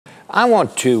I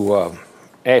want to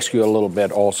ask you a little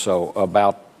bit also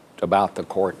about the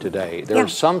court today. There are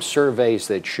some surveys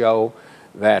that show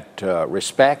that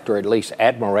respect, or at least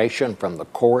admiration from the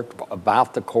court,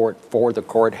 about the court, for the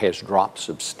court, has dropped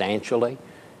substantially.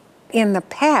 In the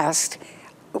past,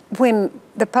 when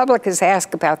the public is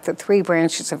asked about the three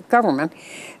branches of government,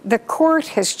 the court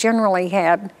has generally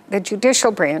had, the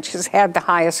judicial branch has had the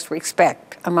highest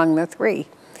respect among the three.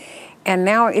 And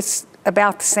now it's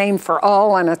about the same for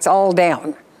all, and it's all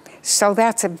down. So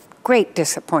that's a great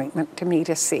disappointment to me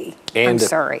to see. I'm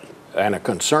sorry. And a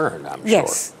concern, I'm sure.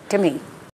 Yes, to me.